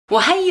Well,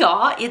 hey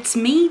y'all, it's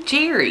me,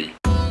 Jerry.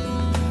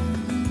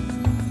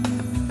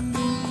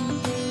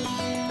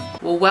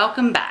 Well,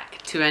 welcome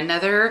back to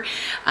another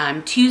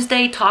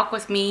Tuesday Talk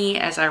with me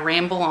as I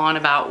ramble on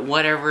about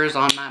whatever is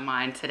on my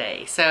mind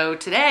today. So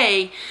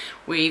today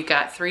we've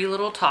got three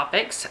little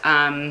topics.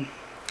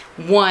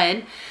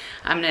 One,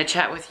 I'm going to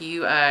chat with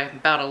you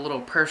about a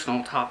little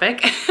personal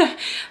topic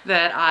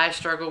that I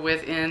struggle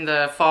with in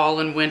the fall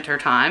and winter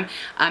time.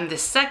 The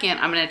second,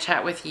 I'm going to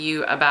chat with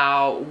you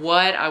about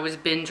what I was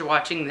binge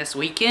watching this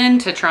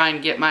weekend to try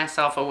and get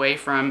myself away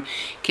from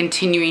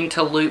continuing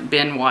to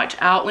binge watch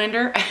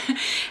Outlander.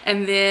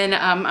 And then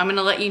I'm going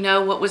to let you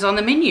know what was on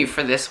the menu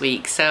for this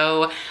week.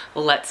 So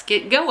let's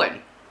get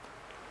going.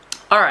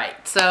 All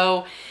right,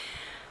 so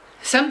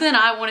something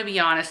I want to be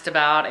honest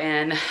about,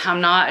 and I'm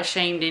not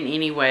ashamed in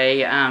any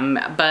way,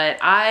 but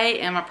I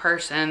am a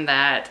person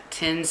that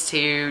tends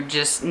to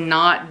just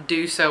not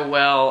do so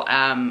well.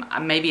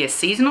 I'm maybe a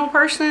seasonal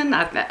person.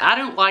 I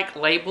don't like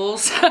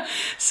labels,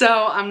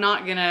 so I'm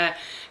not gonna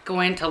go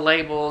into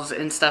labels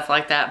and stuff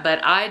like that, but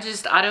I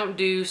don't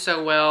do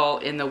so well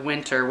in the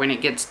winter when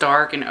it gets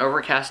dark and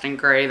overcast and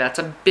gray. That's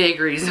a big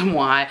reason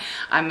why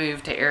I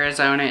moved to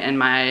Arizona in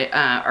my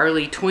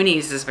early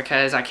 20s, is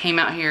because I came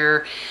out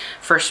here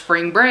for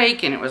spring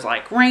break and it was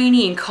like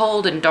rainy and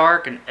cold and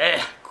dark and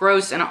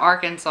gross in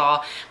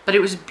Arkansas, but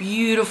it was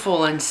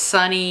beautiful and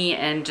sunny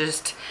and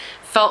just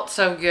felt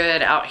so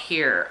good out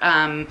here.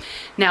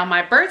 Now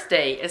my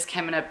birthday is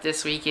coming up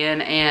this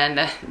weekend,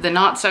 and the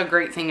not so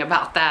great thing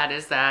about that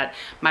is that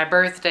my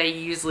birthday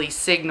usually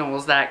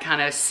signals that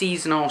kind of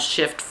seasonal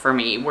shift for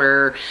me,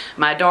 where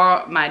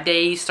my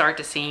days start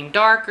to seem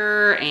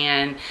darker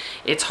and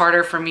it's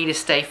harder for me to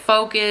stay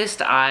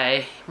focused.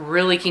 I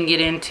really can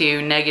get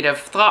into negative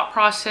thought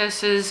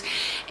processes,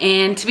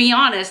 and to be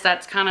honest,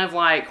 that's kind of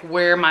like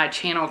where my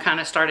channel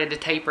kind of started to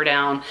taper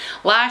down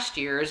last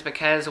year, is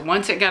because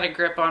once it got a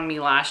grip on me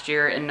last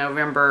year in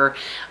November,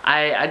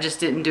 I just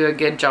didn't do a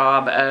good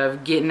job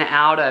of getting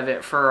out of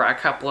it for a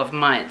couple of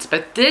months.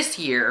 But this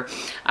year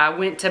I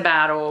went to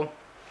battle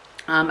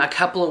a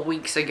couple of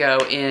weeks ago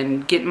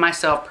in getting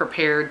myself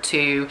prepared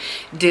to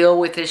deal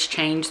with this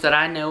change that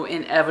I know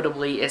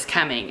inevitably is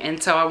coming.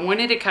 And so I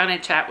wanted to kind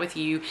of chat with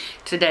you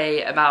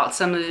today about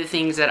some of the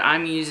things that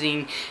I'm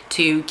using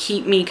to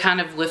keep me kind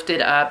of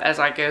lifted up as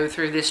I go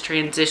through this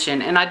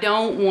transition. And I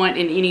don't want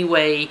in any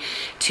way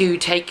to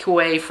take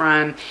away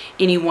from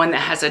anyone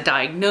that has a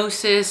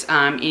diagnosis,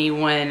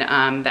 anyone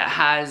that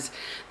has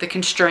the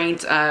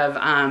constraints of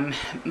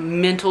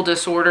mental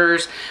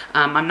disorders.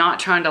 I'm not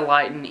trying to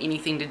lighten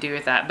anything to do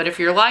with that. But if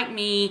you're like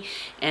me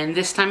and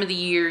this time of the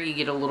year you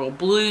get a little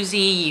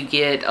bluesy, you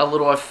get a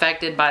little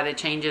affected by the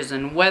changes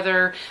in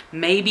weather,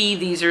 maybe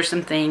these are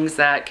some things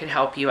that could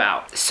help you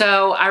out.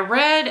 So I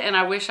read, and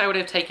I wish I would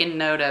have taken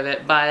note of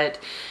it, but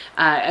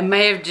it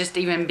may have just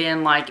even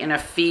been like in a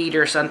feed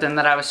or something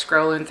that I was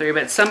scrolling through,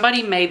 but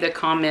somebody made the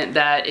comment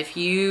that if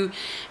you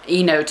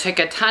took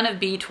a ton of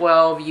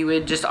B12, you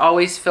would just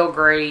always feel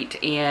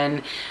great,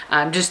 and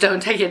just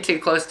don't take it too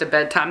close to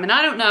bedtime. And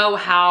I don't know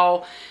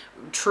how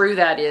true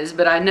that is,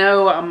 but I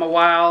know a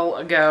while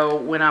ago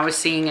when I was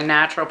seeing a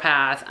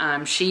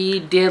naturopath, she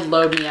did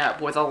load me up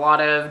with a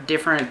lot of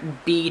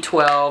different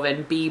B12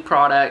 and B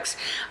products.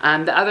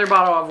 The other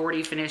bottle I've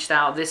already finished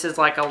out. This is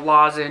like a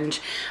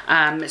lozenge.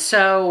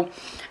 So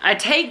I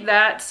take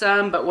that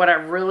some, but what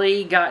I've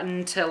really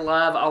gotten to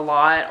love a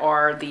lot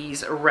are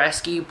these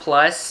Rescue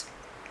Plus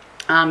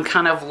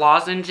kind of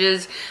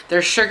lozenges.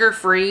 They're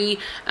sugar-free.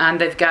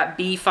 They've got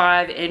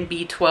B5 and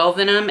B12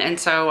 in them, and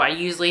so I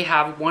usually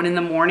have one in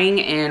the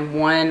morning and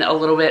one a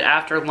little bit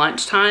after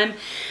lunchtime.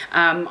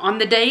 On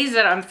the days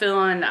that I'm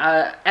feeling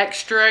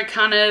extra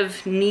kind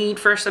of need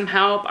for some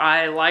help,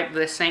 I like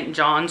the St.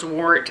 John's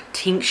wort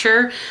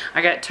tincture.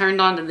 I got turned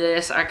on to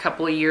this a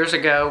couple of years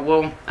ago.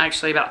 Well,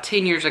 actually about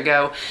 10 years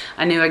ago.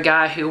 I knew a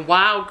guy who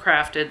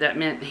wildcrafted. That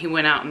meant he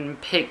went out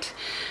and picked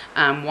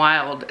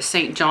wild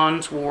St.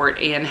 John's wort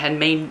and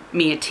had made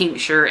me a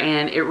tincture,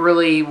 and it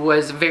really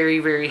was very,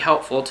 very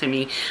helpful to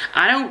me.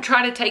 I don't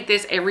try to take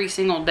this every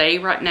single day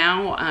right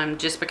now,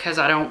 just because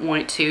I don't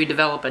want to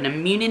develop an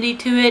immunity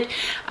to it.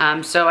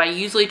 So I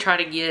usually try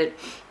to get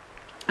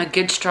a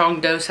good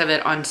strong dose of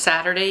it on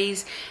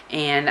Saturdays,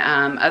 and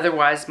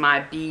otherwise my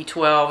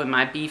B12 and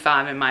my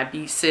B5 and my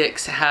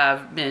B6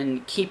 have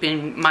been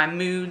keeping my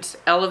moods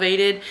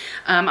elevated.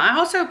 I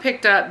also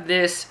picked up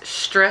this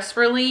stress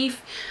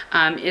relief.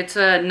 It's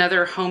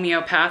another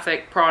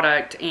homeopathic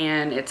product,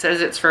 and it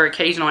says it's for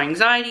occasional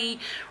anxiety,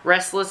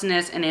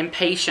 restlessness, and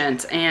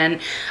impatience. And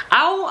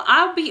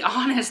I'll be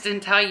honest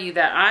and tell you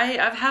that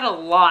I've had a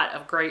lot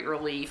of great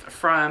relief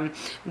from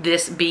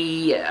this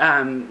B5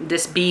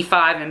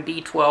 and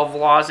B12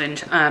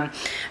 lozenge.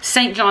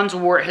 St. John's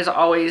wort has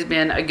always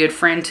been a good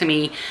friend to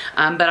me,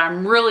 but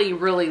I'm really,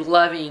 really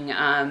loving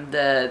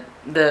the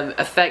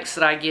effects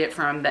that I get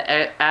from the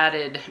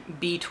added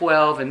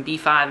B12 and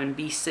B5 and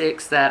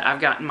B6 that I've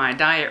got in my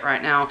diet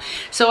right now.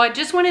 So I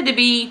just wanted to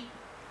be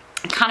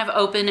kind of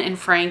open and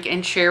frank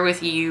and share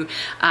with you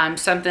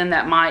something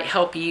that might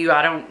help you.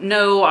 I don't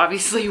know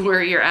obviously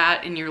where you're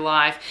at in your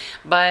life,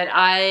 but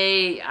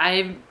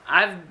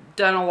I've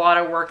done a lot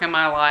of work in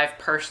my life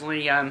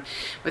personally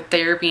with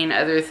therapy and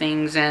other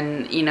things,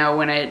 and you know,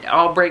 when it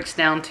all breaks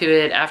down to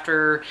it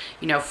after,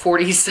 you know,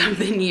 40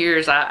 something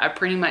years, I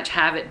pretty much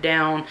have it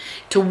down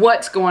to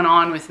what's going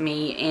on with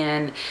me,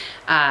 and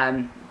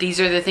these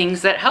are the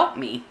things that help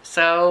me.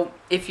 So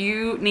if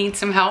you need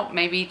some help,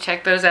 maybe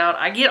check those out.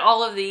 I get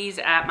all of these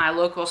at my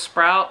local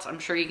Sprouts. I'm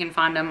sure you can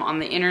find them on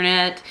the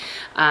internet,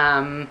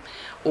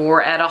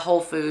 or at a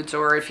Whole Foods,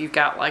 or if you've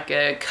got like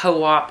a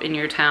co-op in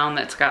your town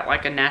that's got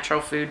like a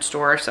natural food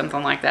store or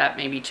something like that,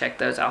 maybe check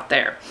those out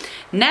there.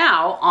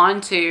 Now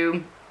on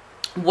to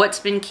what's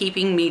been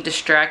keeping me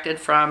distracted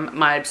from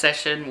my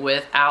obsession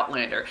with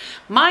Outlander.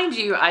 Mind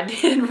you, I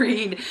did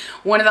read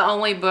one of the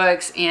only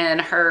books in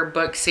her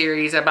book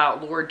series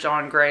about Lord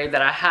John Grey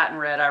that I hadn't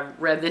read. I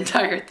read the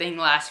entire thing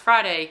last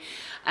Friday.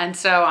 And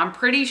so I'm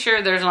pretty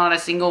sure there's not a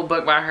single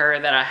book by her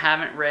that I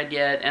haven't read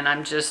yet, and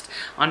I'm just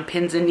on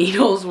pins and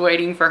needles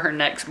waiting for her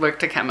next book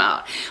to come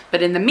out.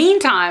 But in the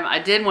meantime, I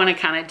did want to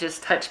kind of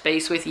just touch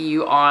base with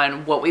you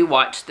on what we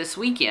watched this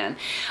weekend.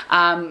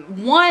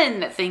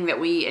 One thing that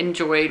we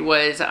enjoyed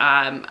was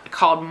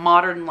called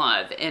Modern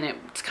Love, and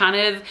it's kind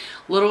of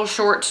little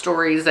short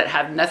stories that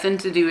have nothing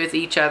to do with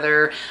each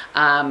other,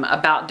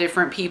 about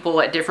different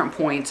people at different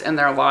points in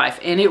their life.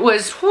 And it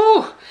was,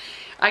 whew,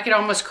 I could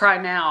almost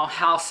cry now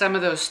how some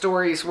of those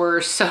stories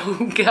were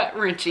so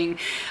gut-wrenching,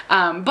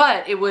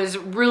 but it was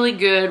really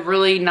good,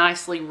 really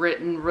nicely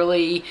written,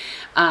 really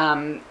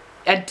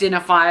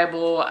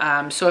identifiable.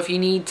 So if you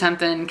need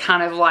something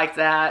kind of like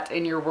that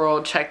in your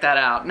world, check that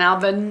out. Now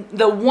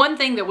the one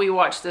thing that we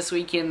watched this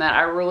weekend that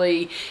I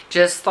really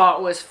just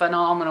thought was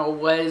phenomenal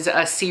was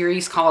a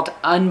series called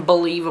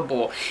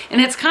Unbelievable, and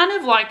it's kind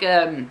of like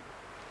a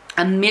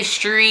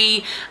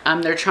mystery.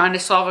 They're trying to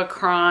solve a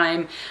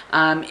crime.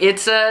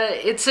 It's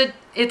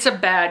a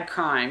bad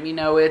crime, you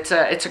know. It's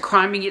a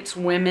crime against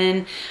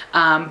women,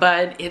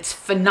 but it's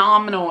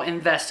phenomenal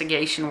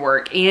investigation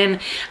work. And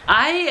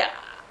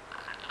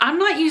I'm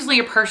not usually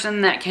a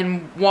person that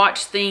can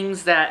watch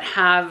things that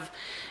have,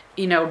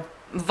 you know,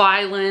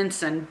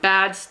 violence and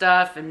bad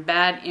stuff and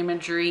bad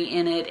imagery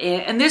in it,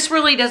 and this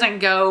really doesn't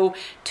go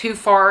too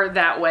far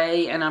that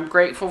way, and I'm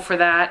grateful for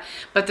that.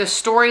 But the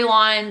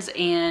storylines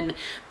and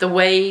the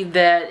way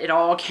that it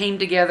all came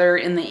together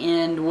in the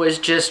end was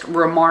just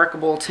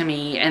remarkable to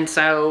me, and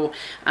so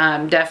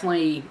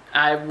definitely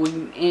I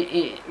would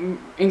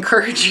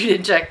encourage you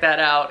to check that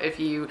out if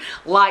you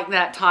like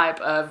that type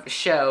of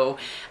show.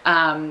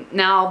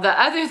 Now the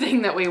other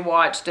thing that we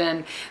watched,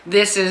 and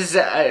this is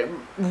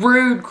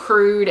rude,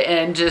 crude,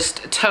 and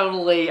just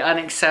totally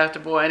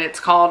unacceptable, and it's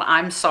called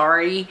I'm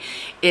Sorry.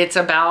 It's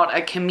about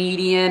a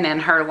comedian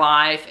and her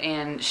life,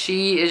 and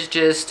she is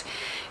just,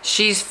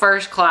 she's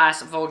first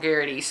class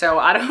vulgarity. So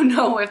I don't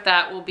know if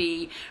that will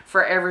be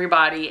for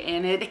everybody,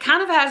 and it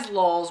kind of has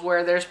lulls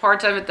where there's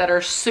parts of it that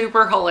are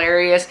super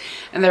hilarious,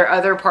 and there are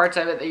other parts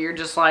of it that you're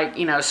just like,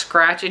 you know,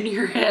 scratching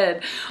your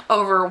head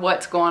over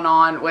what's going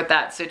on with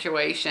that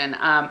situation.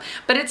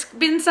 But it's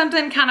been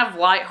something kind of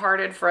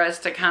lighthearted for us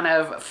to kind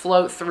of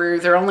float through.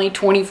 They're only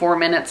 24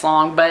 minutes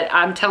long, but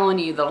I'm telling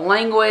you, the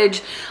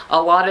language,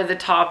 a lot of the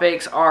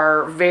topics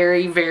are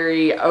very,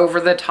 very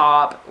over the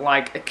top,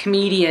 like a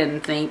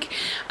comedian think.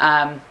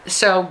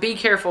 So be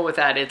careful with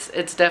that.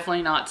 It's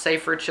definitely not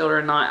safe for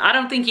children. I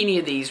don't think any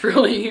of these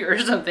really are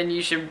something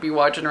you should be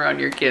watching around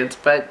your kids,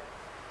 but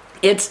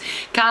it's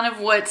kind of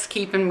what's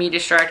keeping me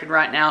distracted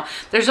right now.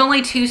 There's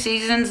only 2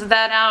 seasons of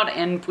that out,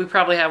 and we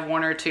probably have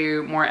 1 or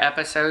 2 more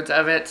episodes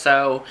of it,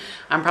 so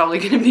I'm probably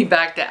going to be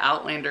back to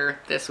Outlander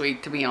this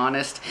week, to be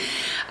honest.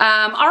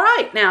 All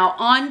right, now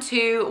on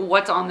to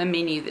what's on the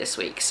menu this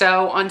week.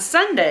 So on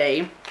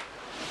Sunday,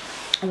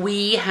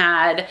 we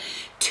had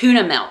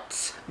tuna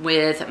melts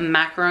with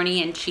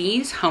macaroni and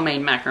cheese,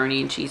 homemade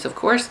macaroni and cheese, of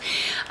course.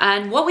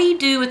 And what we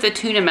do with the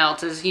tuna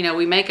melts is, you know,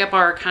 we make up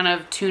our kind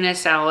of tuna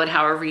salad,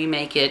 however you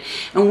make it.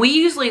 And we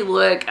usually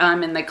look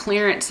in the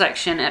clearance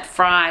section at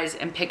Fry's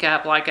and pick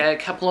up like a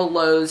couple of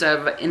loaves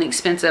of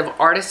inexpensive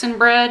artisan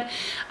bread.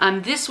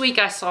 This week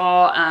I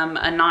saw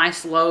a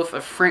nice loaf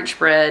of French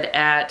bread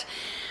at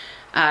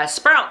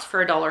Sprouts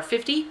for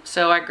 $1.50,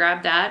 so I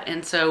grabbed that,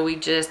 and so we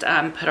just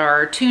put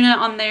our tuna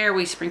on there,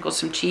 we sprinkle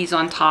some cheese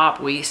on top,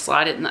 we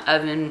slide it in the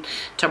oven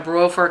to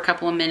broil for a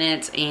couple of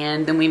minutes,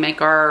 and then we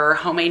make our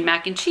homemade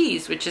mac and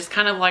cheese, which is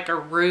kind of like a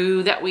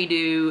roux that we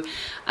do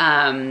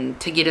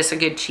to get us a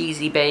good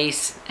cheesy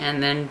base,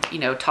 and then, you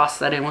know, toss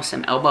that in with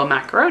some elbow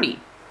macaroni.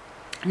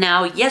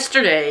 Now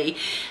yesterday,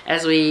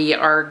 as we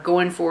are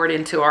going forward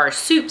into our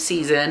soup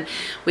season,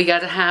 we got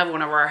to have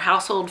one of our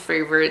household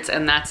favorites,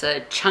 and that's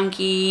a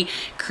chunky,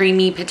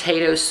 creamy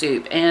potato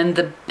soup. And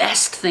the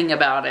best thing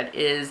about it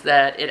is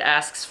that it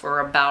asks for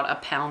about a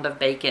pound of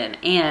bacon.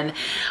 And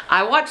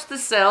I watch the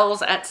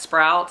sales at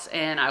Sprouts,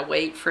 and I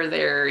wait for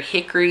their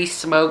hickory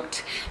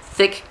smoked,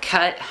 thick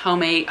cut,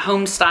 homemade,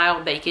 home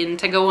style bacon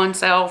to go on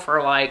sale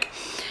for like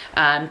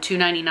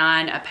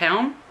 $2.99 a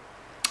pound.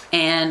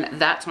 And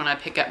that's when I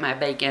pick up my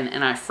bacon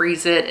and I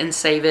freeze it and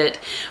save it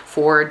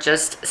for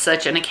just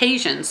such an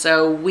occasion.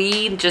 So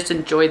we just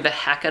enjoyed the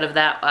heck out of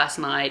that last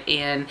night,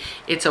 and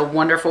it's a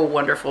wonderful,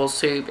 wonderful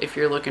soup if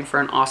you're looking for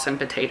an awesome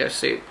potato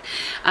soup.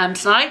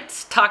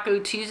 Tonight's Taco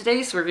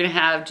Tuesday, so we're gonna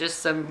have just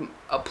some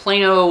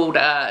plain old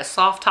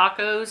soft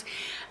tacos.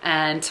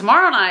 And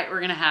tomorrow night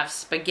we're gonna have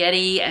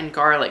spaghetti and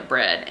garlic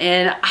bread.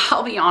 And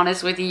I'll be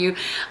honest with you,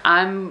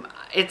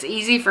 it's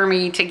easy for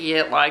me to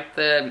get like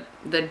the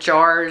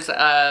jars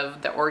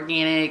of the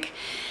organic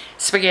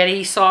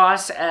spaghetti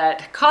sauce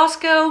at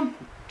Costco.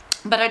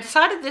 But I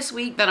decided this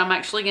week that I'm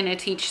actually going to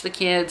teach the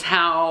kids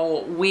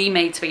how we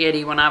made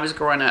spaghetti when I was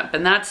growing up.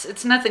 And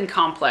it's nothing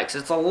complex.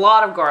 It's a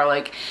lot of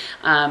garlic,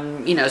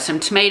 you know,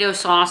 some tomato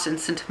sauce and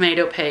some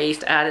tomato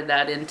paste. Added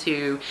that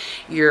into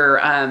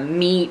your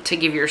meat to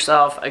give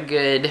yourself a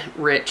good,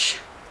 rich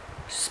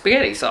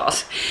spaghetti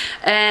sauce.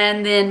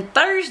 And then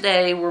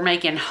Thursday we're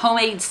making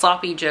homemade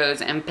sloppy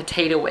joes and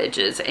potato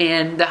wedges.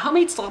 And the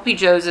homemade sloppy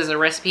joes is a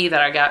recipe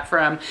that I got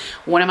from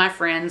one of my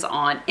friends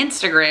on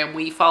Instagram.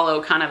 We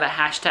follow kind of a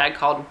hashtag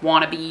called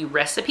wannabe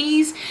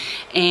recipes,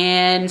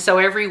 and so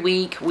every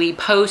week we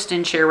post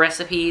and share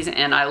recipes,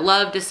 and I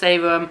love to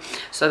save them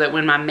so that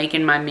when I'm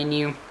making my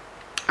menu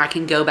I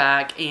can go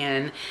back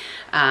and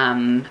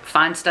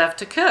find stuff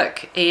to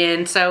cook.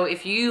 And so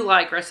if you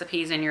like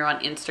recipes and you're on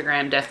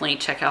Instagram, definitely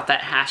check out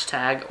that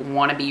hashtag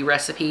wannabe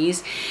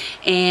recipes.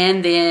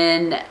 And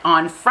then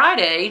on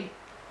Friday,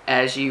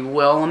 as you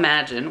will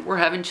imagine, we're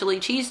having chili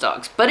cheese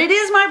dogs. But it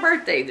is my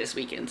birthday this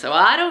weekend, so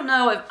I don't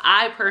know if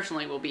I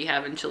personally will be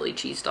having chili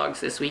cheese dogs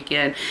this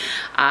weekend.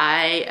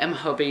 I am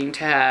hoping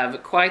to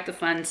have quite the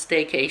fun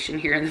staycation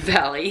here in the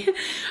valley.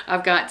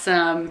 I've got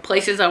some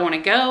places I want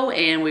to go,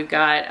 and we've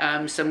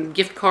got some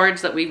gift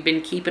cards that we've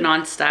been keeping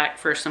on stack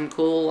for some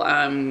cool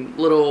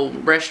little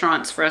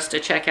restaurants for us to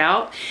check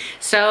out.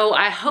 So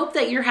I hope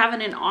that you're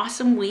having an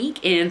awesome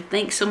week, and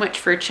thanks so much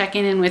for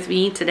checking in with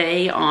me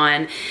today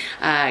on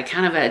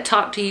kind of a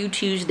Talk to You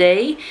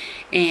Tuesday,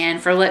 and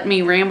for letting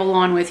me ramble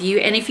on with you.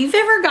 And if you've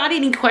ever got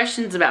any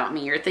questions about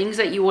me or things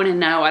that you want to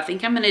know, I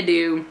think I'm going to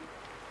do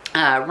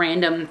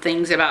random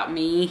things about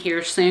me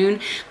here soon.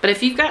 But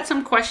if you've got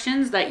some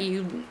questions that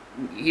you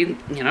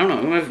don't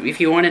know,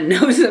 if you want to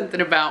know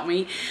something about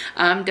me,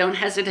 don't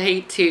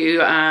hesitate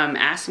to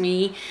ask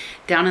me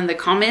down in the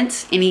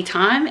comments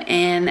anytime.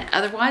 And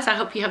otherwise, I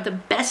hope you have the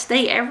best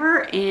day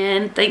ever,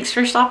 and thanks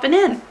for stopping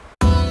in.